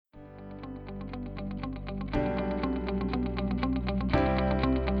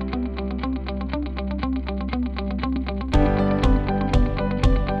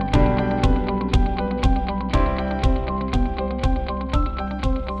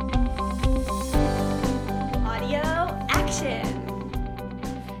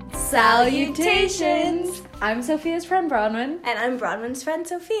Salutations! I'm Sophia's friend Bronwyn. And I'm Bronwyn's friend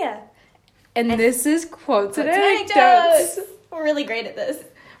Sophia. And this is Quotes and Anecdotes. We're really great at this.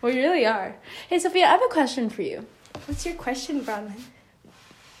 We really are. Hey Sophia, I have a question for you. What's your question, Bronwyn?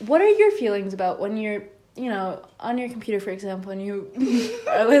 What are your feelings about when you're, on your computer, for example, and you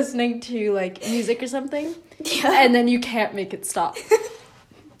are listening to, music or something, and then you can't make it stop?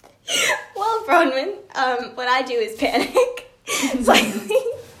 Well, Bronwyn, what I do is panic slightly.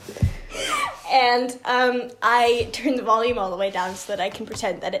 And I turn the volume all the way down so that I can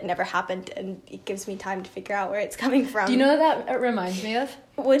pretend that it never happened, and it gives me time to figure out where it's coming from. Do you know what that reminds me of?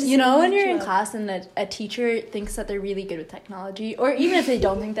 When you're in class and a teacher thinks that they're really good with technology, or even if they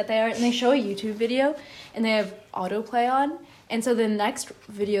don't think that they are, and they show a YouTube video and they have autoplay on, and so the next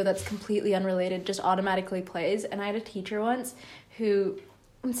video that's completely unrelated just automatically plays. And I had a teacher once who,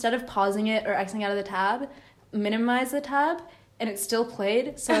 instead of pausing it or Xing out of the tab, minimized the tab, and it still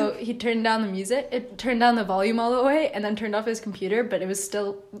played, so he turned down the music, it turned down the volume all the way, and then turned off his computer, but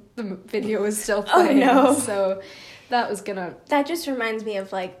the video was still playing. Oh no. So that just reminds me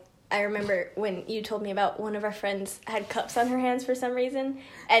of, I remember when you told me about one of our friends had cups on her hands for some reason,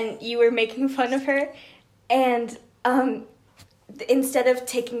 and you were making fun of her, and instead of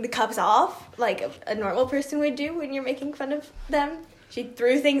taking the cups off, like a normal person would do when you're making fun of them, she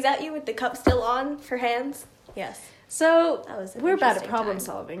threw things at you with the cup still on her hands. Yes. So we're bad at problem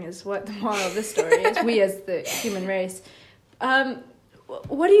solving is what the moral of this story is, we as the human race.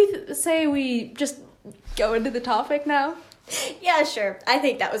 What do you say we just go into the topic now? Yeah, sure. I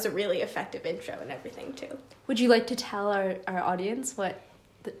think that was a really effective intro and everything, too. Would you like to tell our audience what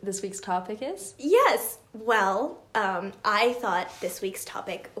this week's topic is? Yes. Well, I thought this week's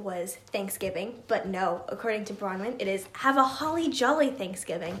topic was Thanksgiving, but no, according to Bronwyn, it is Have a Holly Jolly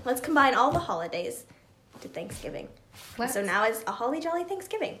Thanksgiving. Let's combine all the holidays to Thanksgiving. So now it's a holly jolly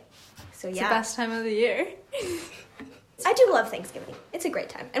Thanksgiving. So it's the best time of the year. I do love Thanksgiving. It's a great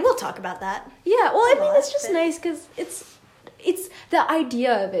time, and we'll talk about that. Yeah, well, I mean, it's just nice because it's the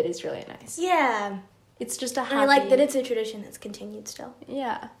idea of it is really nice. Yeah, it's just a happy. And I like that it's a tradition that's continued still.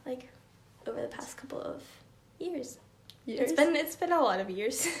 Yeah, over the past couple of years. It's been a lot of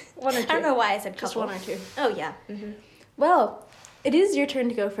years. One or two. I don't know why I said couple. Just one or two. Oh yeah. Mm-hmm. Well, it is your turn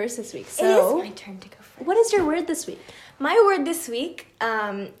to go first this week. So it is my turn to go first. What is your word this week? My word this week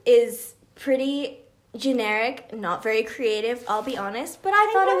is pretty generic, not very creative, I'll be honest, but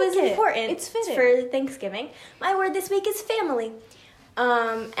I thought it was important. It's fitting. For Thanksgiving. My word this week is family.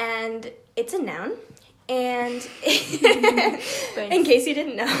 And it's a noun. And in case you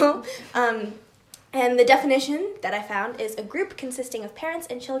didn't know, and the definition that I found is a group consisting of parents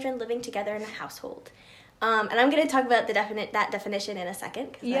and children living together in a household. And I'm going to talk about that definition in a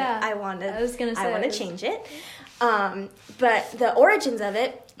second. Yeah, I want to change it. But the origins of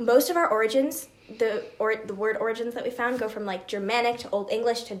it, most of our origins, the word origins that we found go from Germanic to Old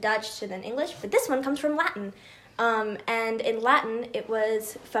English to Dutch to then English. But this one comes from Latin. And in Latin, it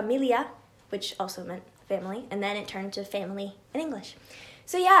was familia, which also meant family. And then it turned to family in English.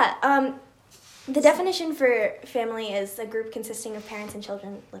 So yeah, the definition for family is a group consisting of parents and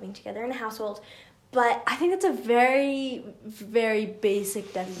children living together in a household. But I think that's a very, very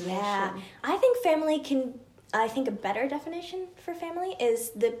basic definition. Yeah. I think a better definition for family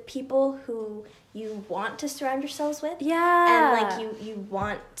is the people who you want to surround yourselves with. Yeah. And you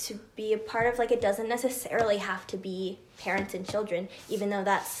want to be a part of, it doesn't necessarily have to be parents and children, even though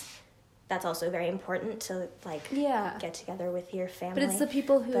that's also very important to get together with your family. But it's the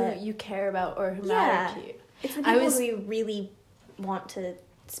people who you care about or who matter to you. It's the people who you really want to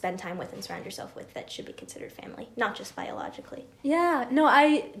spend time with and surround yourself with that should be considered family, not just biologically. Yeah, no,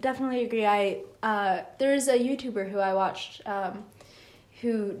 I definitely agree. There's a YouTuber who I watched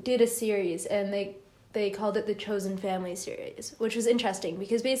who did a series, and they called it the Chosen Family series, which was interesting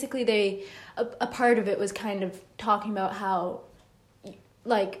because basically a part of it was kind of talking about how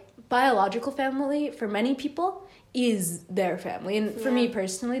biological family for many people is their family, and for me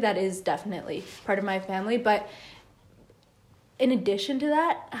personally that is definitely part of my family, but in addition to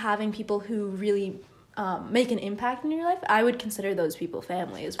that, having people who really make an impact in your life, I would consider those people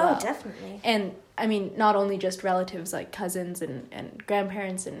family as well. Oh, definitely. And, I mean, not only just relatives like cousins and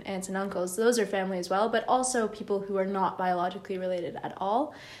grandparents and aunts and uncles, those are family as well, but also people who are not biologically related at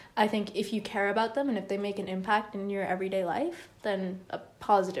all. I think if you care about them and if they make an impact in your everyday life, then a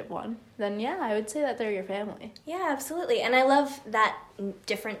positive one, then yeah, I would say that they're your family. Yeah, absolutely. And I love that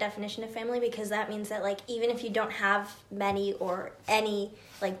different definition of family because that means that even if you don't have many or any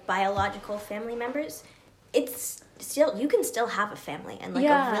biological family members, it's still, you can still have a family and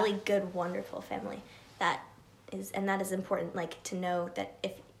a really good, wonderful family. That is important to know that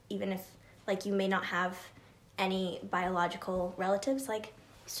if even if, like, you may not have any biological relatives, like,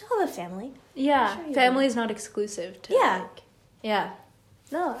 you still have a family. Yeah, sure family is not exclusive to, yeah.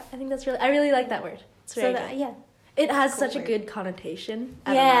 No, I think that's I really like that word. It's very good. Yeah. It has such a good connotation.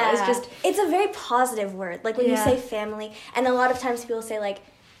 I don't know. It's a very positive word. Like, when you say family, and a lot of times people say, like,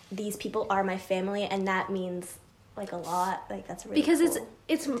 these people are my family, and that means, like, a lot. Like, that's really because cool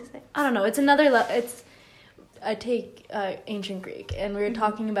it's I don't know, it's another it's I take ancient Greek, and we were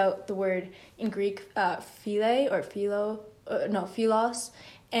talking about the word in Greek philos,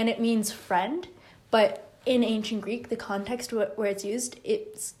 and it means friend, but in ancient Greek, the context where it's used,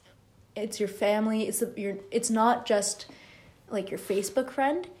 it's your family. It's not just like your Facebook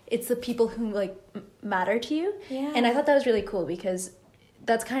friend. It's the people who like matter to you. Yeah. And I thought that was really cool because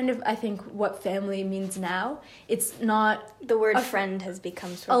that's kind of, I think, what family means now. It's not the word friend has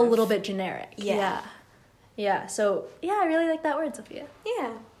become sort of a little bit generic. Yeah. So I really like that word, Sophia.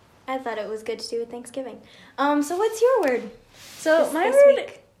 Yeah. I thought it was good to do with Thanksgiving. So what's your word? So my word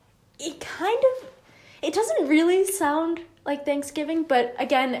week? It doesn't really sound like Thanksgiving, but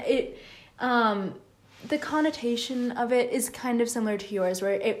again, the connotation of it is kind of similar to yours,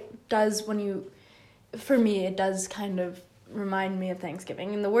 where it does for me, it does kind of remind me of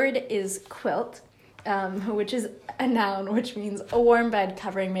Thanksgiving. And the word is quilt, which is a noun, which means a warm bed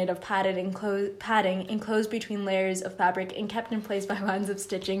covering made of padding enclosed between layers of fabric and kept in place by lines of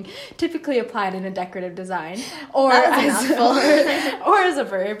stitching, typically applied in a decorative design, or as a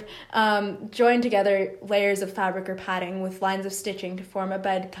verb, join together layers of fabric or padding with lines of stitching to form a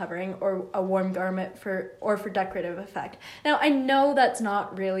bed covering or a warm garment for decorative effect. Now, I know that's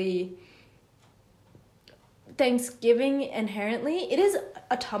not really Thanksgiving inherently. It is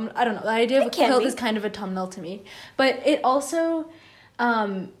I don't know, the idea of a quilt is kind of autumnal to me, but it also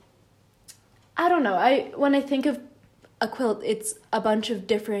I don't know, when I think of a quilt, it's a bunch of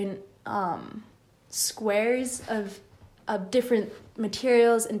different squares of different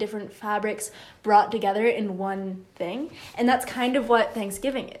materials and different fabrics brought together in one thing, and that's kind of what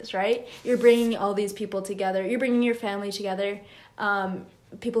Thanksgiving is, right? You're bringing all these people together, you're bringing your family together,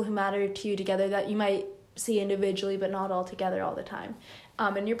 people who matter to you together that you might see individually but not all together all the time,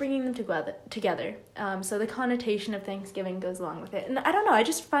 and you're bringing them together. So the connotation of Thanksgiving goes along with it, and I don't know, I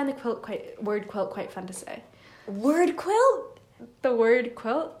just find the word quilt quite fun to say. Word quilt? The word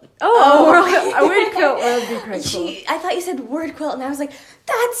quilt? A word quilt would be quite cool. I thought you said word quilt, and I was like,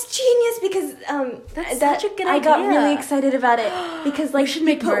 that's genius, because that's such a good idea. I got really excited about it, because like, we should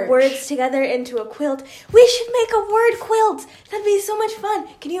put merch. Words together into a quilt. We should make a word quilt. That'd be so much fun.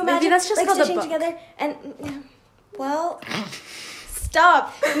 Can you imagine? Maybe that's just like stitching together and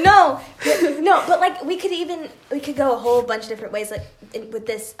stop. No, but like we could go a whole bunch of different ways, like with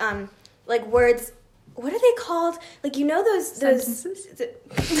this like words. What are they called? Like, you know those sentences? You're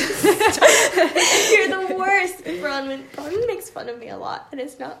the worst. Bronwyn makes fun of me a lot, and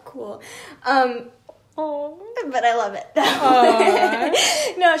it's not cool. But I love it.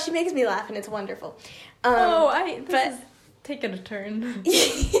 No, she makes me laugh, and it's wonderful. This is taking a turn.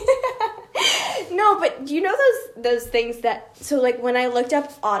 No, but do you know those things that? So like when I looked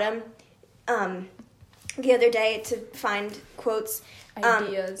up autumn, the other day to find quotes.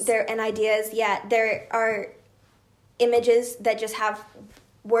 Ideas. There are images that just have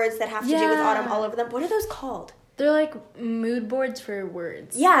words that have to do with autumn all over them. What are those called? They're like mood boards for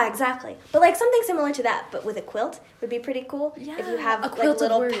words. Yeah, exactly. But like something similar to that, but with a quilt would be pretty cool. Yeah, if you have like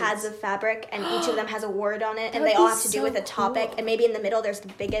little pads of fabric and each of them has a word on it, and they all have to do with a topic, and maybe in the middle there's the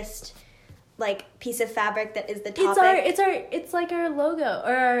biggest like piece of fabric that is the topic. It's like our logo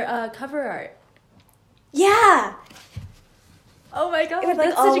or our cover art. Yeah. Oh my god, like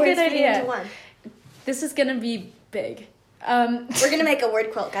that's such a good idea. Into one. This is gonna be big. We're gonna make a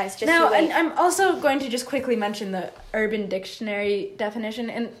word quilt, guys. Just now, and I'm also going to just quickly mention the Urban Dictionary definition.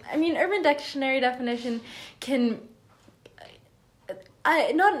 And I mean, Urban Dictionary definition can,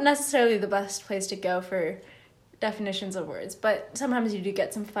 not necessarily the best place to go for definitions of words, but sometimes you do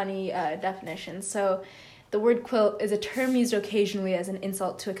get some funny definitions. So, the word quilt is a term used occasionally as an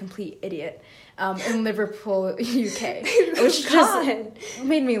insult to a complete idiot in Liverpool, UK, which just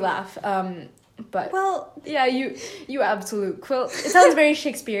made me laugh. But yeah, you absolute quilt. It sounds very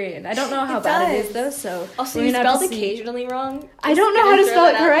Shakespearean. I don't know how bad it is though. So also, you spelled occasionally wrong. I don't know how to spell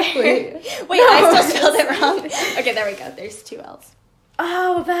it correctly. Wait, I still spelled it wrong. Okay, there we go. There's 2 L's.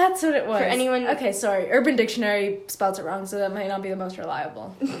 Oh, that's what it was. For anyone... Okay, sorry. Urban Dictionary spells it wrong, so that might not be the most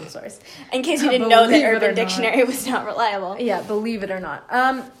reliable source. In case you didn't know that Urban Dictionary was not reliable. Yeah, believe it or not.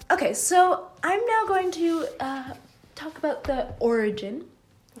 Okay, so I'm now going to talk about the origin.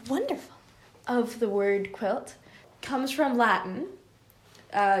 Wonderful. Of the word quilt. Comes from Latin.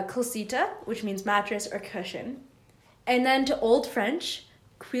 Quilcita, which means mattress or cushion. And then to Old French,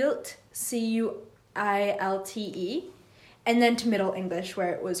 quilt, Cuilte. And then to Middle English,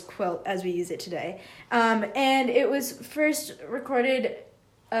 where it was quilt as we use it today. And it was first recorded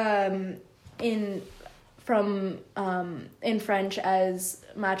in French as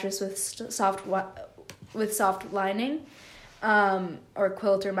mattress with soft lining, or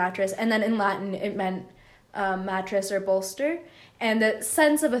quilt or mattress. And then in Latin, it meant mattress or bolster. And the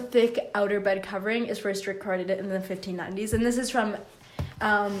sense of a thick outer bed covering is first recorded in the 1590s. And this is from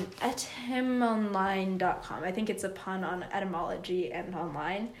etymonline.com. I think it's a pun on etymology and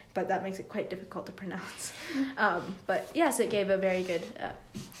online, but that makes it quite difficult to pronounce. But yes, it gave a very good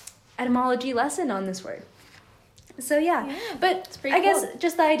etymology lesson on this word. So yeah, but I guess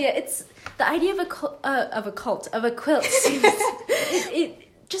just the idea, it's the idea of a quilt.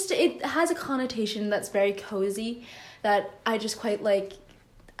 It has a connotation that's very cozy that I just quite like.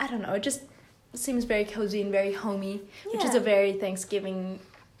 I don't know, it just seems very cozy and very homey, which is a very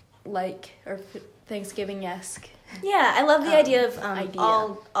Thanksgiving-like or Thanksgiving-esque. Yeah, I love the idea of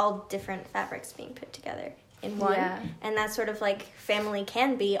all different fabrics being put together in one. Yeah. And that sort of like family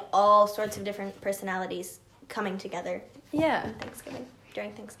can be all sorts of different personalities coming together. Yeah.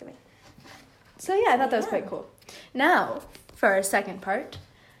 During Thanksgiving. So yeah, I thought that was quite cool. Now, for our second part,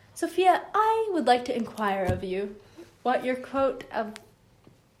 Sophia, I would like to inquire of you what your quote of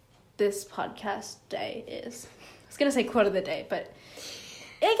this podcast day is. I was gonna say quote of the day, but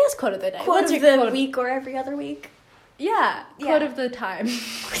I guess quote of the day. Quote of the week or every other week? Yeah, quote of the time.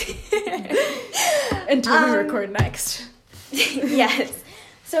 Until we record next. Yes.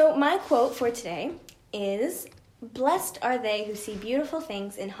 So my quote for today is, "Blessed are they who see beautiful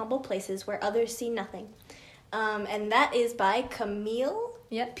things in humble places where others see nothing." And that is by Camille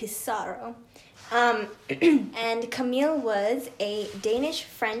Pissarro. And Camille was a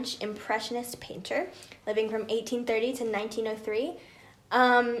Danish-French Impressionist painter living from 1830 to 1903.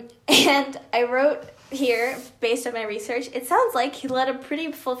 And I wrote here, based on my research, it sounds like he led a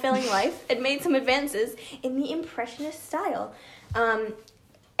pretty fulfilling life and made some advances in the Impressionist style. And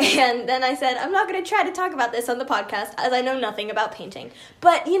then I said, I'm not going to try to talk about this on the podcast as I know nothing about painting.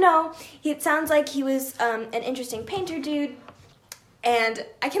 But, it sounds like he was an interesting painter dude. And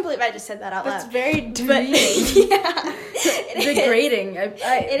I can't believe I just said that out loud. That's very demeaning. Degrading.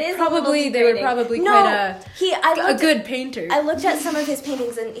 It is probably they were probably quite a good painter. I looked at some of his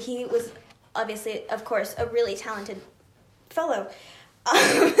paintings, and he was obviously, of course, a really talented fellow.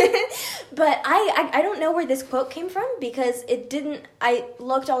 But I don't know where this quote came from, because I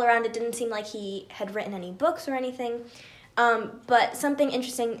looked all around, it didn't seem like he had written any books or anything. But something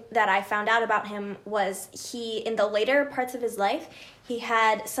interesting that I found out about him was in the later parts of his life, he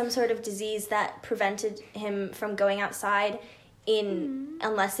had some sort of disease that prevented him from going outside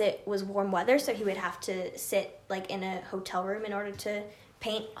unless it was warm weather, so he would have to sit like in a hotel room in order to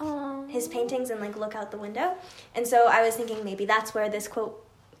paint his paintings and like look out the window. And so I was thinking maybe that's where this quote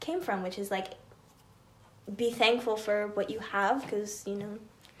came from, which is like, be thankful for what you have, because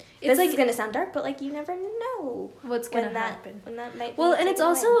this is going to sound dark, but, you never know what's going to happen. When that might be. Well, and it's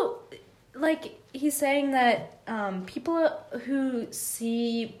also, he's saying that people who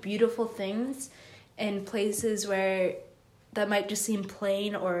see beautiful things in places where that might just seem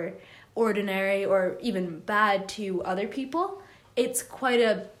plain or ordinary or even bad to other people, it's quite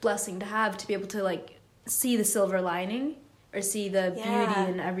a blessing to have, to be able to, see the silver lining or see the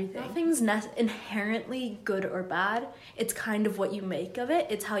beauty in everything. Nothing's inherently good or bad. It's kind of what you make of it.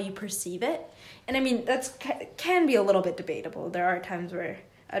 It's how you perceive it. And I mean, that's can be a little bit debatable. There are times where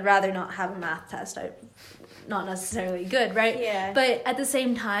I'd rather not have a math test. Not necessarily good, right? Yeah. But at the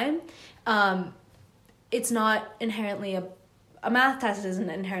same time, it's not inherently a math test isn't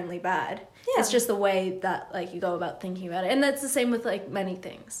inherently bad. Yeah. It's just the way that you go about thinking about it. And that's the same with many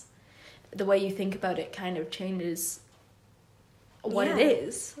things. The way you think about it kind of changes what it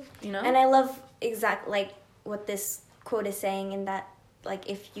is, And I love exactly what this quote is saying, in that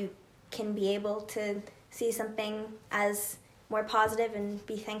if you can be able to see something as more positive and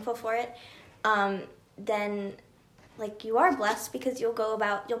be thankful for it, then you are blessed, because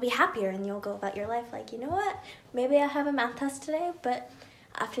you'll be happier, and you'll go about your life you know what, maybe I have a math test today, but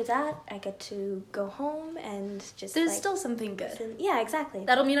after that I get to go home and just there's still something good. Yeah, exactly.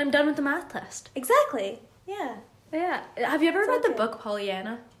 That'll mean I'm done with the math test. Exactly. Yeah. Yeah. Have you ever read the book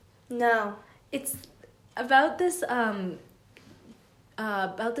Pollyanna? No. It's about this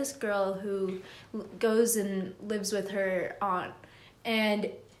girl who goes and lives with her aunt, and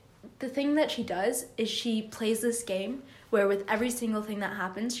the thing that she does is she plays this game where with every single thing that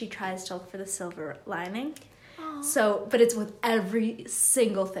happens, she tries to look for the silver lining. So, but it's with every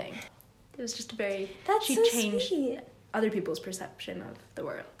single thing. It was just she changed sweet. Other people's perception of the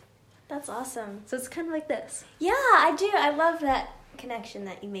world. That's awesome. So it's kind of like this. Yeah, I do. I love that connection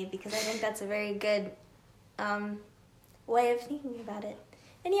that you made because I think that's a very good way of thinking about it.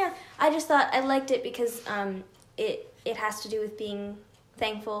 And yeah, I just thought I liked it because it has to do with being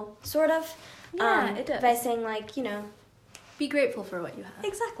thankful, sort of. Yeah, it does. By saying, like, be grateful for what you have.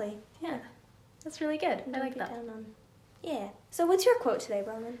 Exactly. Yeah. That's really good. I like that. Yeah. So what's your quote today,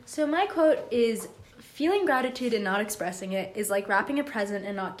 Bronwyn? So my quote is, feeling gratitude and not expressing it is like wrapping a present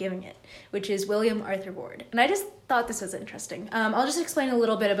and not giving it, which is William Arthur Ward. And I just thought this was interesting. I'll just explain a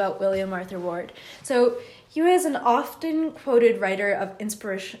little bit about William Arthur Ward. So he was an often quoted writer of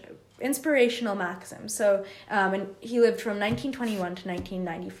inspirational maxims. So and he lived from 1921 to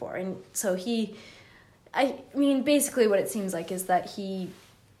 1994. And so basically what it seems like is that he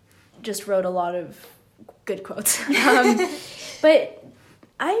just wrote a lot of good quotes. But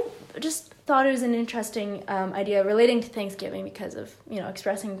I just thought it was an interesting idea relating to Thanksgiving because of,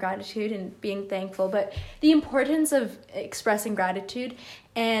 expressing gratitude and being thankful, but the importance of expressing gratitude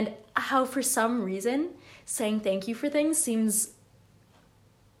and how for some reason saying thank you for things seems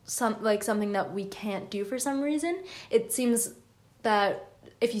something that we can't do for some reason. It seems that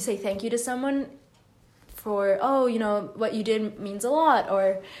if you say thank you to someone for, what you did means a lot,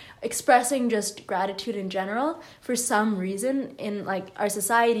 or expressing just gratitude in general, for some reason in our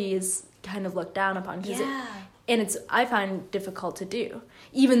society is kind of looked down upon. I find difficult to do,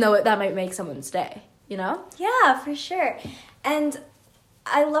 even though that might make someone's day, Yeah, for sure. And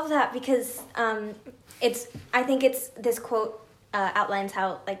I love that because I think this quote outlines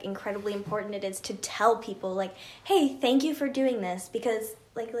how incredibly important it is to tell people hey, thank you for doing this, because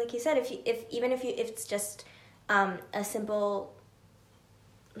like you said, if it's just a simple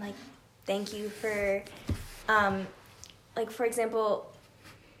thank you for for example,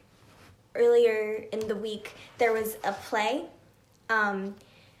 earlier in the week there was a play at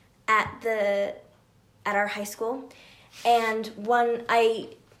our high school, and I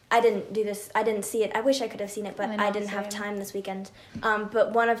didn't do this. I didn't see it. I wish I could have seen it, but I didn't have time this weekend.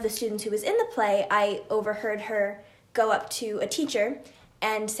 But one of the students who was in the play, I overheard her go up to a teacher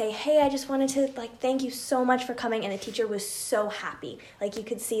and say, hey, I just wanted to thank you so much for coming. And the teacher was so happy. You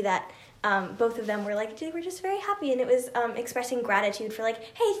could see that both of them were they were just very happy. And it was expressing gratitude for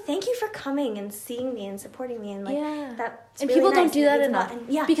hey, thank you for coming and seeing me and supporting me. And that's and really people nice. Don't do that enough.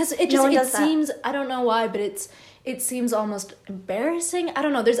 Because it seems, that. I don't know why, but it seems almost embarrassing. I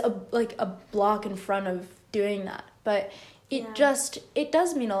don't know. There's a block in front of doing that, but it does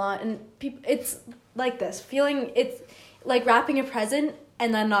mean a lot. And it's like this feeling. It's like wrapping a present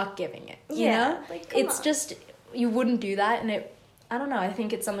and then not giving it. You know? It's on. Just you wouldn't do that, and I don't know. I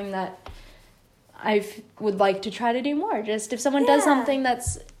think it's something that I would like to try to do more. Just if someone does something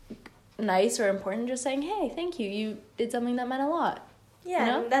that's nice or important, just saying, hey, thank you. You did something that meant a lot.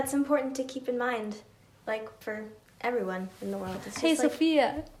 Yeah, and that's important to keep in mind. For everyone in the world. It's just hey,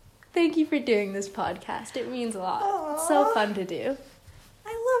 Sophia, thank you for doing this podcast. It means a lot. Aww. It's so fun to do.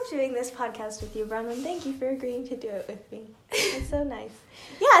 I love doing this podcast with you, Bronwyn. Thank you for agreeing to do it with me. It's so nice.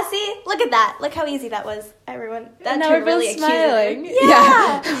 Yeah, see? Look at that. Look how easy that was, everyone. That now we're really smiling.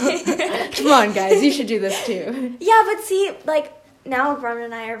 Yeah. Come on, guys. You should do this too. Yeah, but see, now Bronwyn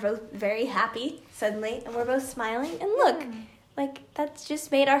and I are both very happy suddenly, and we're both smiling. And look, that's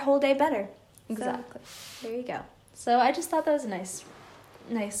just made our whole day better. Exactly. So, there you go. So I just thought that was a nice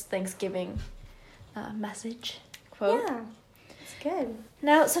Thanksgiving message quote. Yeah, it's good.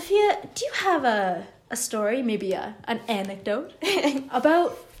 Now, Sophia, do you have a story, maybe an anecdote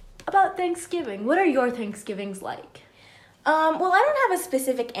about Thanksgiving? What are your Thanksgivings like? Well, I don't have a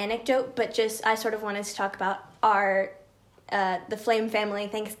specific anecdote, but just I sort of wanted to talk about our the Flame family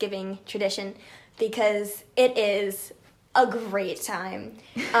Thanksgiving tradition, because it is a great time.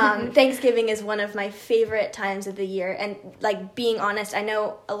 Thanksgiving is one of my favorite times of the year, and being honest, I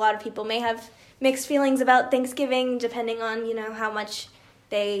know a lot of people may have mixed feelings about Thanksgiving depending on how much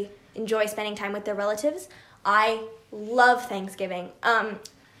they enjoy spending time with their relatives. I love Thanksgiving.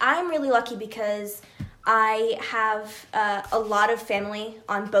 I'm really lucky because I have a lot of family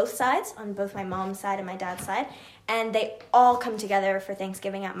on both sides, on both my mom's side and my dad's side, and they all come together for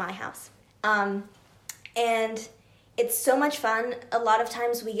Thanksgiving at my house. And it's so much fun. A lot of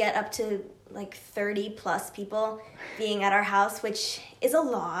times we get up to 30 plus people being at our house, which is a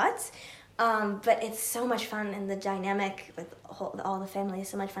lot. But it's so much fun, and the dynamic with all the family is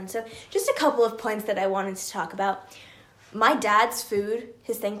so much fun. So just a couple of points that I wanted to talk about. My dad's food,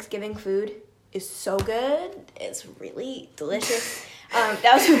 his Thanksgiving food, is so good. It's really delicious.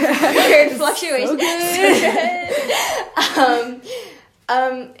 That was weird fluctuation. So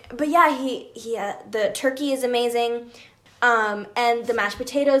but yeah, he the turkey is amazing. And the mashed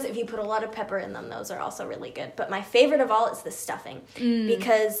potatoes, if you put a lot of pepper in them, those are also really good. But my favorite of all is the stuffing.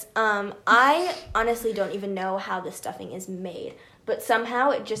 Because I honestly don't even know how the stuffing is made. But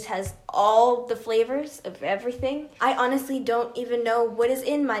somehow it just has all the flavors of everything. I honestly don't even know what is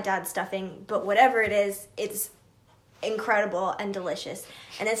in my dad's stuffing. But whatever it is, it's incredible and delicious.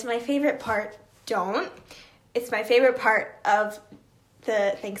 And it's my favorite part. It's my favorite part of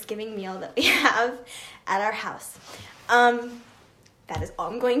the Thanksgiving meal that we have at our house. That is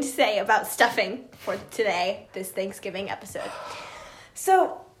all I'm going to say about stuffing for today, this Thanksgiving episode.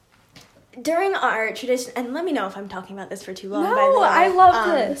 So, during our tradition, and let me know if I'm talking about this for too long, by the way. I love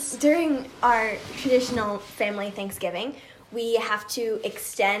this. During our traditional family Thanksgiving, we have to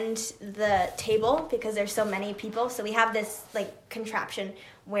extend the table because there's so many people. So we have this, contraption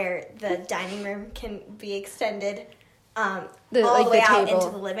where the dining room can be extended all the way out into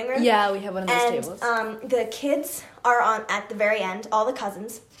the living room. Yeah, we have one of those tables. The kids are at the very end. All the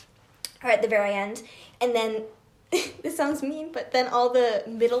cousins are at the very end. And then, this sounds mean, but then all the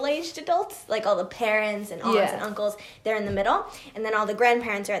middle-aged adults, like all the parents and aunts and uncles, they're in the middle. And then all the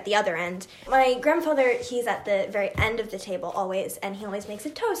grandparents are at the other end. My grandfather, he's at the very end of the table always, and he always makes a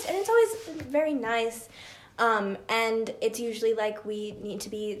toast. And it's always very nice. And it's usually we need to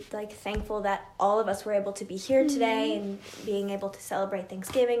be thankful that all of us were able to be here today and being able to celebrate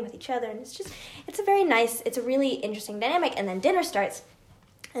Thanksgiving with each other. And it's a really interesting dynamic. And then dinner starts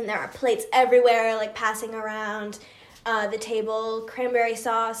and there are plates everywhere, passing around the table, cranberry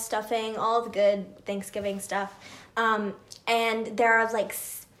sauce, stuffing, all the good Thanksgiving stuff. And there are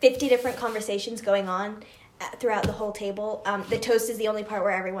 50 different conversations going on throughout the whole table. The toast is the only part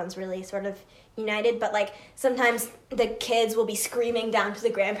where everyone's really sort of united, but sometimes the kids will be screaming down to the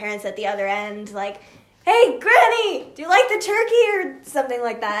grandparents at the other end, "Hey, Granny, do you like the turkey?" or something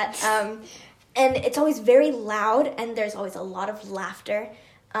like that. And it's always very loud, and there's always a lot of laughter,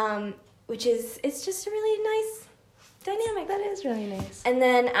 it's just a really nice dynamic. That is really nice. And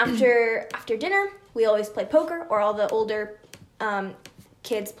then after dinner, we always play poker, or all the older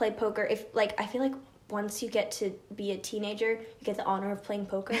kids play poker. I feel like once you get to be a teenager, you get the honor of playing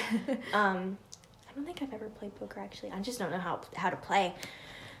poker. I don't think I've ever played poker, actually. I just don't know how to play.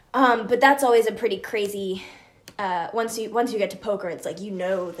 But that's always a pretty crazy... once you get to poker, it's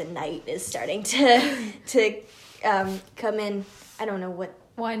the night is starting to come in. I don't know what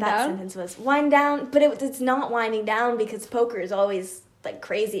sentence was. Wind down, but it's not winding down because poker is always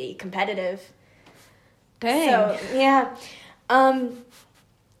crazy competitive. Dang. So yeah,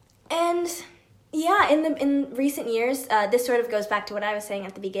 and yeah, in recent years, this sort of goes back to what I was saying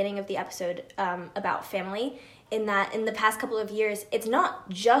at the beginning of the episode about family. In that, in the past couple of years, it's not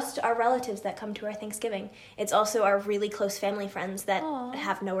just our relatives that come to our Thanksgiving. It's also our really close family friends that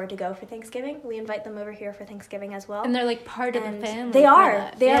have nowhere to go for Thanksgiving. We invite them over here for Thanksgiving as well. And they're part of the family. They are.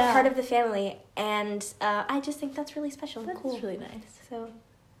 They are part of the family. And I just think that's really special and cool. That's really nice. So,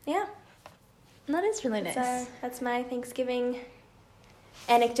 yeah. That is really nice. That's my Thanksgiving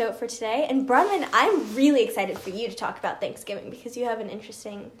anecdote for today. And Bronwyn, I'm really excited for you to talk about Thanksgiving because you have an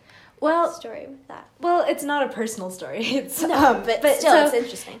interesting... story with that. Well, it's not a personal story. It's but still, it's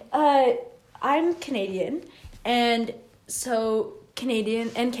interesting. I'm Canadian, and so Canadian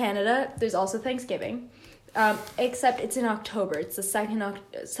and Canada, there's also Thanksgiving, except it's in October. It's the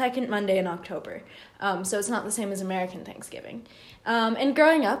second Monday in October, so it's not the same as American Thanksgiving. And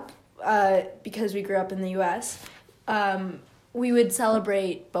growing up, because we grew up in the U.S., we would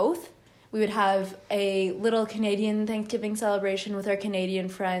celebrate both. We would have a little Canadian Thanksgiving celebration with our Canadian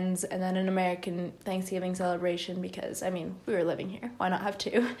friends and then an American Thanksgiving celebration because, we were living here. Why not have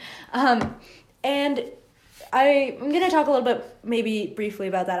two? And I'm going to talk a little bit, maybe briefly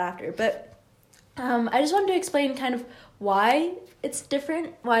about that after, but I just wanted to explain kind of why it's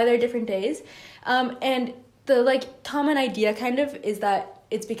different, why they're different days. And the, common idea kind of is that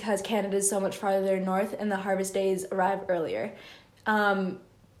it's because Canada is so much farther north and the harvest days arrive earlier.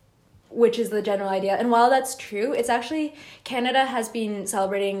 Which is the general idea. And while that's true, it's actually, Canada has been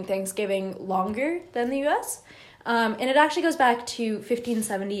celebrating Thanksgiving longer than the U.S. And it actually goes back to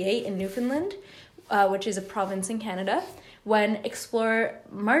 1578 in Newfoundland, which is a province in Canada, when explorer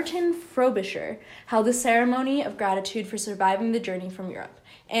Martin Frobisher held a ceremony of gratitude for surviving the journey from Europe.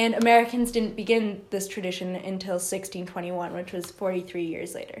 And Americans didn't begin this tradition until 1621, which was 43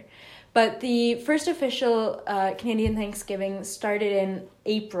 years later. But the first official Canadian Thanksgiving started in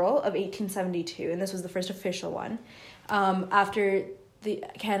April of 1872, and this was the first official one, after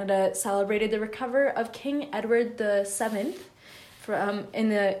Canada celebrated the recovery of King Edward VII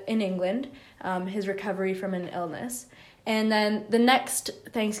in England, his recovery from an illness. And then the next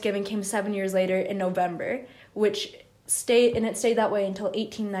Thanksgiving came 7 years later in November, which stayed that way until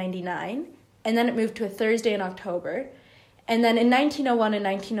 1899. And then it moved to a Thursday in October. And then in 1901 and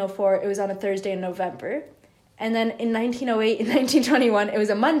 1904, it was on a Thursday in November. And then in 1908 and 1921, it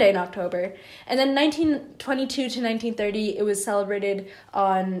was a Monday in October. And then 1922 to 1930, it was celebrated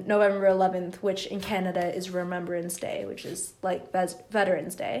on November 11th, which in Canada is Remembrance Day, which is like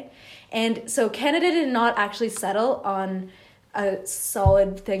Veterans Day. And so Canada did not actually settle on a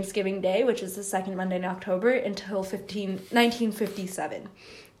solid Thanksgiving Day, which is the second Monday in October, until 1957.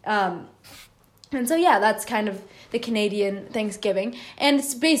 And so, yeah, that's kind of the Canadian Thanksgiving. And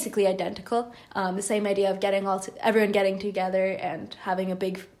it's basically identical. The same idea of everyone getting together and having a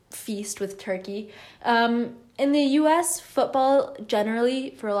big feast with turkey. In the U.S., football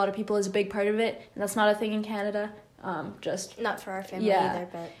generally, for a lot of people, is a big part of it. And that's not a thing in Canada. Just not for our family either,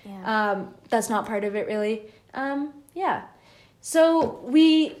 but yeah. That's not part of it, really. Yeah. So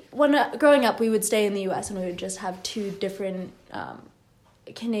growing up, we would stay in the U.S. and we would just have two different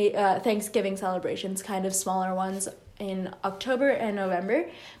Thanksgiving celebrations, kind of smaller ones in October and November.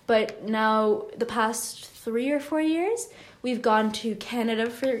 But now, the past 3 or 4 years, we've gone to Canada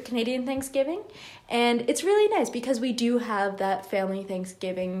for Canadian Thanksgiving. And it's really nice because we do have that family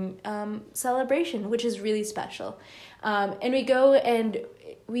Thanksgiving celebration, which is really special. And we go and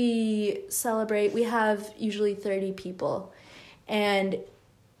we celebrate. We have usually 30 people. And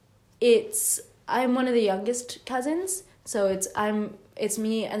I'm one of the youngest cousins. So it's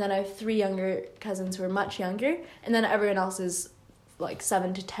me, and then I have 3 younger cousins who are much younger, and then everyone else is like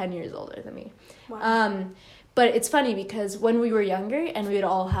 7 to 10 years older than me. Wow. But it's funny because when we were younger and we would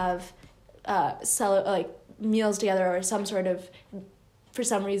all have meals together or some sort of, for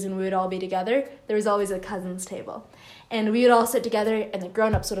some reason we would all be together, there was always a cousins table. And we would all sit together, and the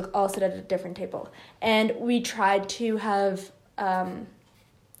grown-ups would all sit at a different table. And we tried to have...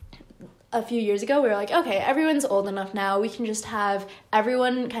 a few years ago, we were like, okay, everyone's old enough now. We can just have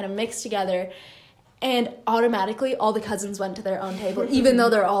everyone kind of mixed together. And automatically, all the cousins went to their own table, even though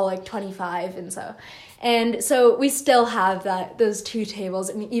they're all like 25 and so we still have those 2 tables.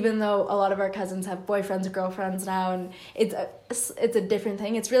 And even though a lot of our cousins have boyfriends or girlfriends now, and it's a different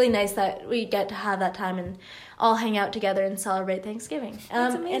thing, it's really nice that we get to have that time and all hang out together and celebrate Thanksgiving.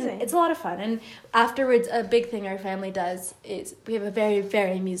 That's amazing. And it's a lot of fun. And afterwards, a big thing our family does is we have a very,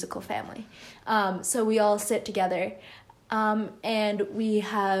 very musical family. So we all sit together. And we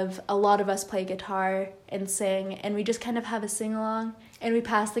have a lot of us play guitar and sing, and we just kind of have a sing-along, and we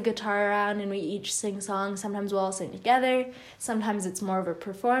pass the guitar around and we each sing songs. Sometimes we'll all sing together. Sometimes it's more of a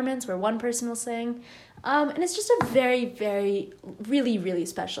performance where one person will sing. And it's just a very, very, really, really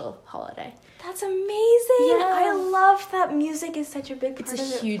special holiday. That's amazing. Yeah. I love that music is such a big part of it.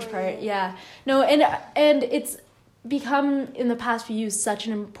 It's a huge part, yeah. No, and it's become, in the past few years, such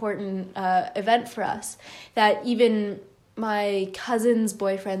an important event for us that even... my cousin's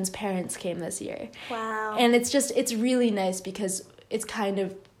boyfriend's parents came this year. Wow. And it's really nice because it's kind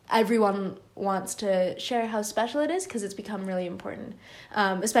of, everyone wants to share how special it is because it's become really important.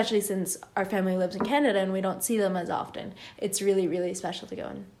 Especially since our family lives in Canada and we don't see them as often. It's really, really special to go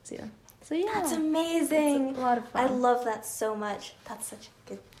and see them. So yeah. That's amazing. It's a lot of fun. I love that so much. That's such a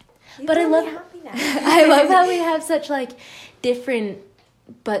good... But I love I love how we have such like different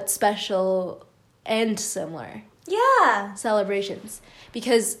but special and similar celebrations,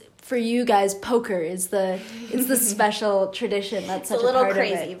 because for you guys poker is the special tradition that's such a part of it.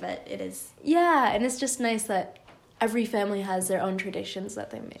 It's a little crazy, but it is. Yeah, and it's just nice that every family has their own traditions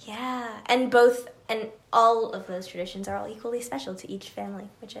that they make. Yeah, and all of those traditions are all equally special to each family,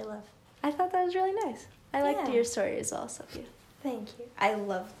 which I love. I thought that was really nice. I liked your story as well, Sophia. Thank you. I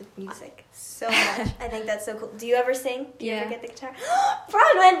love the music so much. I think that's so cool. Do you ever sing? Do you ever get the guitar?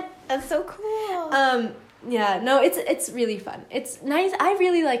 Bronwyn! That's so cool. Yeah, no, it's really fun. It's nice. I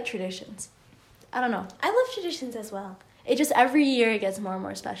really like traditions. I don't know. I love traditions as well. It just, every year it gets more and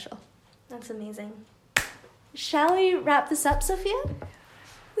more special. That's amazing. Shall we wrap this up, Sophia?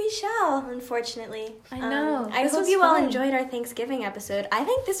 We shall, unfortunately. I know. I hope you all enjoyed our Thanksgiving episode. I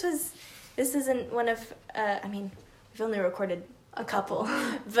think this isn't one of, we've only recorded a couple,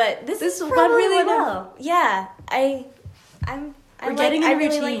 but this went really well. Yeah, We're getting a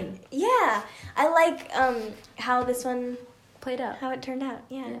routine. I like how this one played out. How it turned out.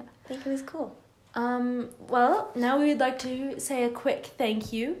 Yeah. I think it was cool. Well, now we would like to say a quick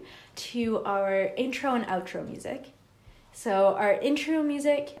thank you to our intro and outro music. So our intro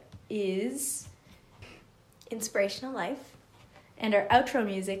music is Inspirational Life. And our outro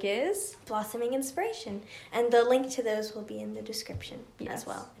music is Blossoming Inspiration. And the link to those will be in the description as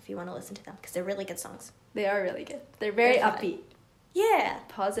well, if you want to listen to them, because they're really good songs. They are really good. They're very upbeat. Yeah.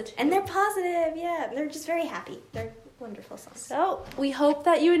 Positive. And they're positive, yeah. They're just very happy. They're wonderful songs. So, we hope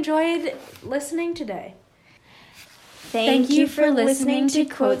that you enjoyed listening today. Thank you for listening to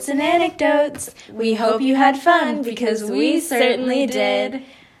Quotes and Anecdotes. We hope you had fun, because we certainly did.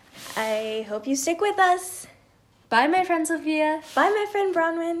 I hope you stick with us. Bye, my friend Sophia. Bye, my friend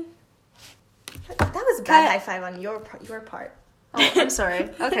Bronwyn. That was a bad high five on your part. Oh, I'm sorry.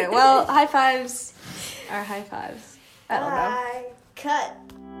 Okay, well, high fives are high fives. I don't know. Cut.